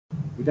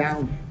We're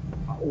down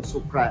at Also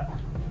Prep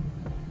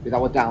with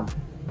our Dan.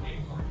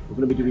 We're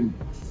going to be doing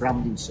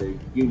branding soon,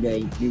 new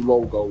name, new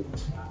logo.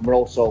 And we're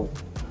also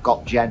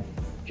got Jen.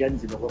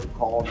 Jen's in a little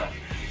corner.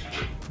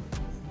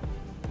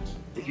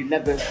 If you've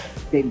never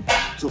been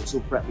to Also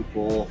Prep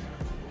before,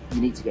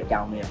 you need to get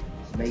down here.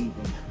 It's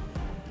amazing.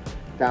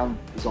 Dan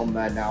is on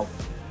there now,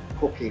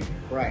 cooking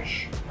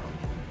fresh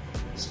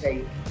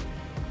steak,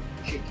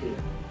 chicken.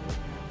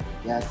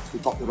 Yeah,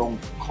 they've got their own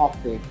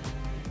coffee.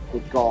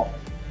 They've got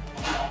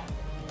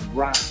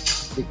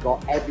wraps. They've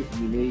got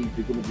everything you need.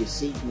 There's going to be a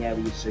seating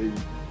area soon.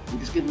 We're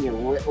just giving you a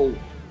little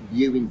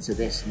view into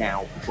this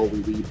now before we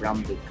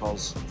rebrand it,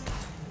 because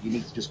you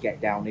need to just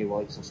get down here while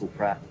it's Also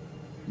Prep.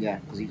 Yeah,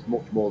 because it's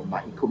much more than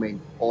that. You come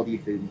in, order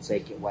your food and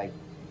take it away.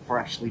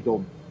 Freshly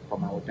done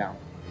from our Dan.